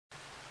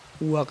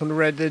Welcome to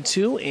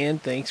RDR2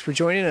 and thanks for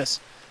joining us.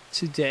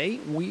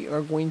 Today we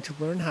are going to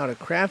learn how to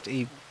craft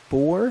a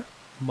Boar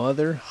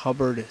Mother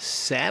Hubbard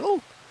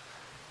saddle.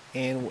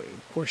 And what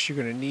of course you're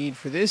going to need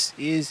for this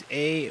is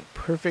a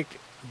perfect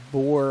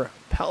boar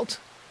pelt.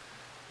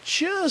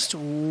 Just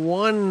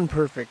one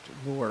perfect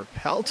boar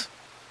pelt.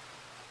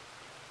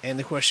 And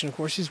the question of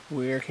course is,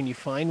 where can you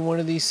find one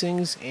of these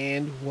things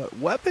and what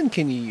weapon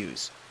can you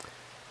use?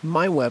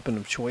 My weapon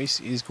of choice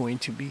is going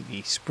to be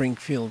the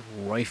Springfield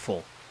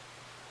rifle.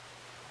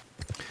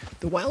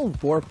 The wild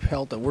boar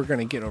pelt that we're going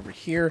to get over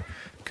here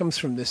comes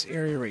from this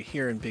area right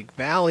here in Big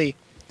Valley.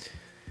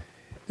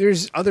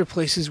 There's other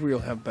places where you'll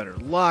have better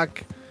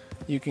luck.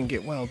 You can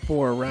get wild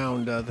boar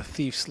around the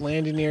Thief's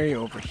Landing area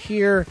over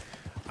here.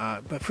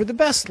 But for the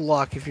best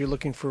luck, if you're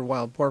looking for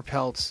wild boar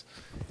pelts,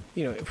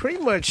 pretty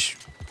much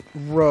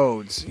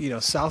roads,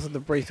 south of the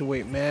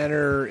Braithwaite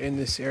Manor, in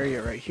this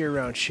area right here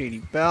around Shady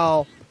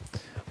Bell.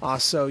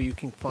 Also, you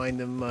can find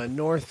them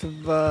north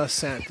of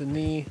Saint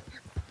Denis,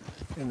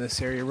 in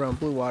this area around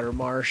Blue Water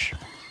Marsh.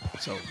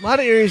 So a lot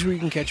of areas where you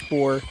can catch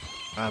boar,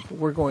 but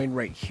we're going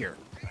right here.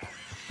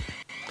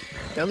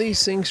 Now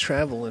these things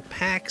travel in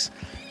packs,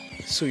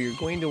 so you're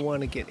going to want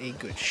to get a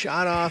good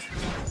shot off.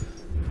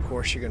 Of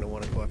course, you're going to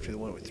want to go after the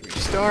one with 3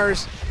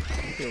 stars.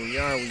 Here we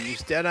are, we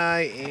use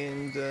Deadeye,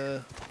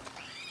 and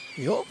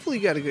we hopefully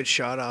got a good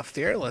shot off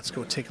there. Let's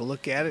go take a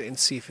look at it and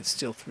see if it's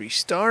still 3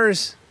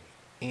 stars.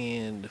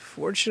 And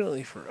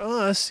fortunately for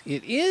us,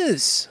 it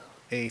is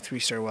a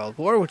 3-star wild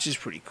boar, which is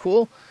pretty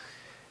cool.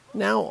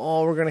 Now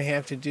all we're going to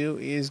have to do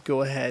is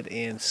go ahead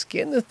and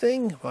skin the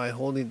thing by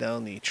holding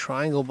down the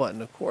triangle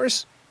button, of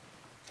course.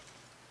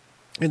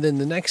 And then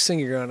the next thing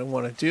you're going to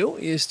want to do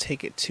is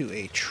take it to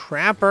a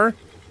trapper.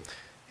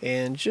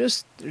 And there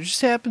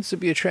just happens to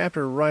be a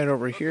trapper right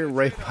over here,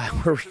 right by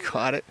where we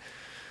caught it.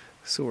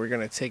 So we're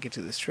going to take it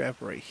to this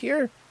trapper right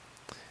here.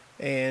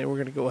 And we're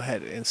going to go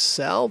ahead and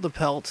sell the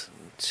pelt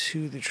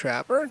to the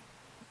trapper.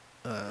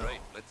 Right,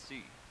 let's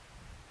see.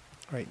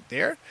 Right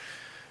there.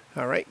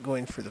 Alright,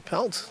 going for the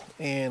pelt,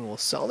 and we'll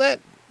sell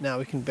that. Now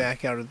we can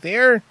back out of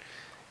there,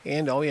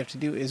 and all we have to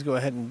do is go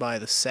ahead and buy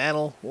the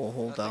saddle. We'll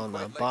hold down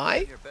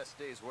buy.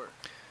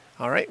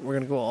 Alright, we're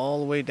going to go all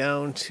the way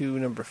down to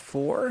number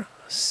 4,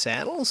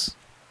 saddles.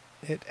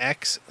 Hit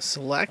X,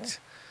 select,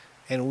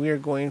 and we are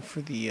going for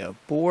the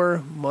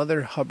Boar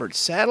Mother Hubbard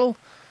saddle.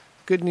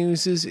 Good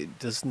news is it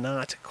does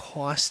not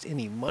cost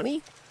any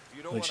money,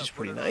 which is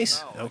pretty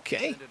nice.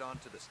 Okay.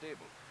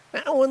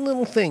 Now, one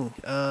little thing.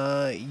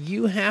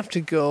 You have to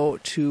go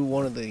to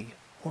one of the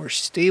horse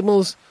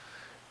stables.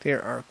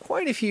 There are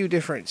quite a few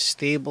different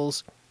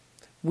stables.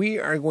 We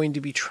are going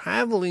to be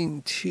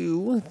traveling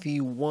to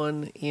the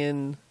one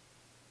in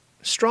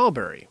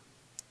Strawberry.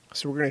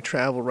 So we're going to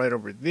travel right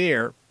over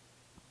there.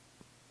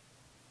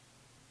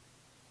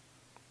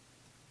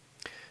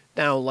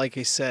 Now, like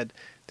I said,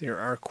 there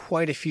are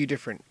quite a few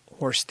different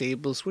horse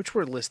stables, which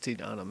were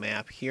listed on a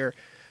map here.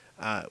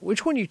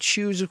 Which one you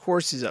choose, of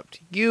course, is up to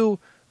you.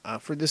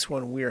 For this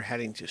one, we are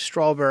heading to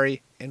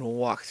Strawberry, and we'll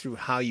walk through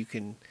how you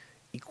can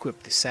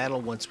equip the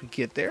saddle once we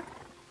get there.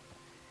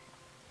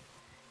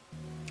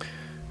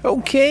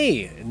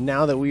 Okay,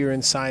 now that we are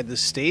inside the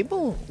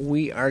stable,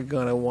 we are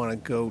going to want to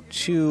go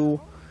to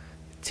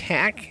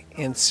Tack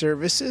and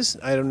Services,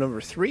 item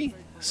number 3.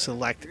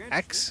 Select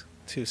X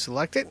to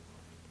select it.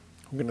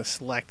 I'm going to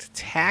select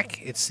Tack.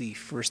 It's the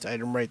first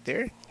item right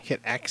there. Hit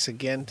X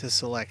again to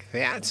select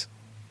that.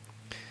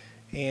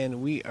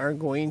 And we are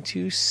going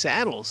to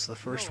saddles, the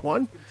first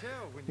one.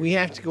 We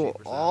have to go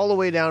all the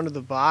way down to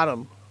the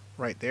bottom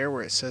right there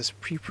where it says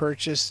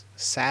pre-purchase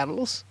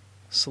saddles.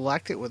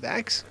 Select it with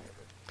X.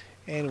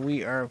 And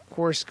we are, of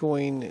course,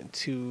 going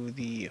to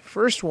the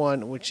first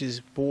one, which is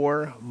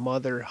Boar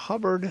Mother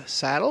Hubbard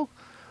saddle.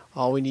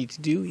 All we need to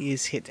do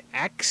is hit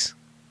X,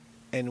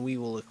 and we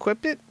will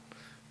equip it.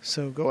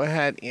 So go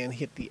ahead and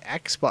hit the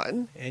X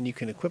button, and you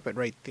can equip it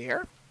right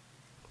there.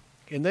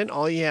 And then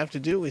all you have to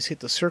do is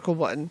hit the circle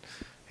button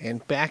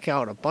and back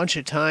out a bunch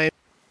of times.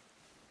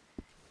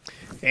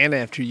 And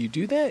after you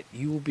do that,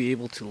 you will be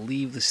able to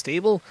leave the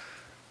stable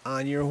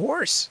on your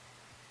horse.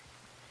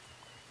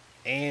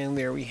 And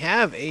there we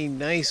have a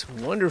nice,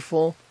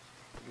 wonderful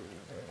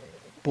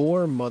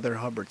Boar Mother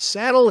Hubbard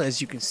saddle,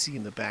 as you can see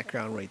in the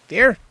background right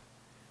there.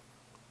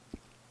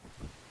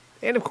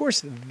 And of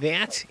course,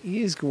 that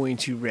is going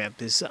to wrap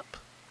this up.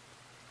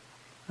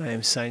 I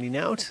am signing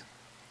out.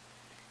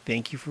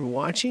 Thank you for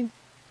watching.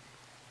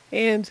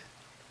 And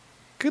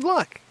good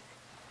luck.